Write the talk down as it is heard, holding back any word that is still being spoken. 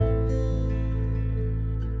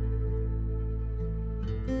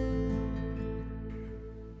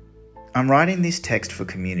I'm writing this text for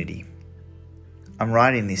community. I'm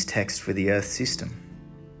writing this text for the Earth system.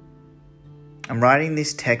 I'm writing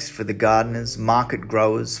this text for the gardeners, market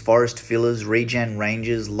growers, forest fillers, regen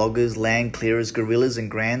rangers, loggers, land clearers, guerrillas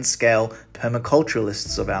and grand-scale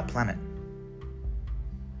permaculturalists of our planet.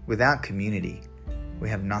 Without community, we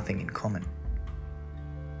have nothing in common.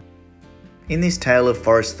 In this tale of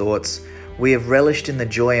forest thoughts, we have relished in the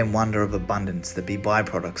joy and wonder of abundance that be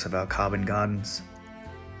byproducts of our carbon gardens.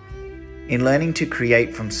 In learning to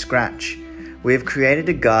create from scratch, we have created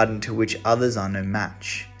a garden to which others are no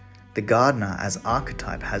match. The gardener as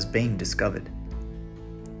archetype has been discovered.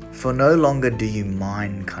 For no longer do you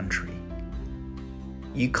mine country.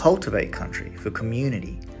 You cultivate country for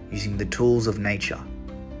community using the tools of nature.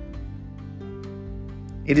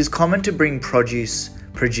 It is common to bring produce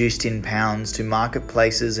produced in pounds to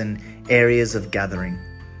marketplaces and areas of gathering.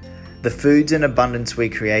 The foods and abundance we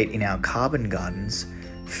create in our carbon gardens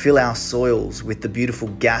fill our soils with the beautiful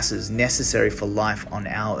gases necessary for life on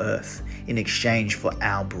our earth in exchange for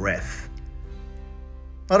our breath.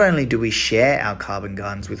 Not only do we share our carbon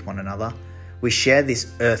gardens with one another, we share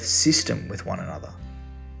this earth system with one another.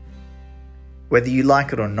 Whether you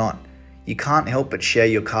like it or not, you can't help but share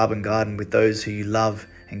your carbon garden with those who you love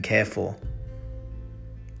and care for.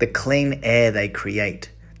 The clean air they create,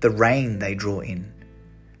 the rain they draw in,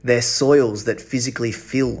 their soils that physically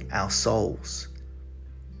fill our souls.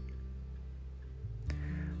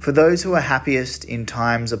 For those who are happiest in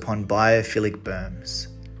times upon biophilic berms,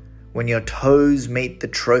 when your toes meet the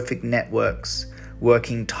trophic networks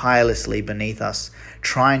working tirelessly beneath us,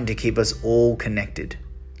 trying to keep us all connected.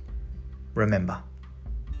 Remember,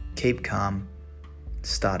 keep calm,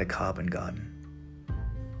 start a carbon garden.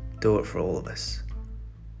 Do it for all of us.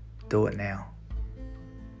 Do it now.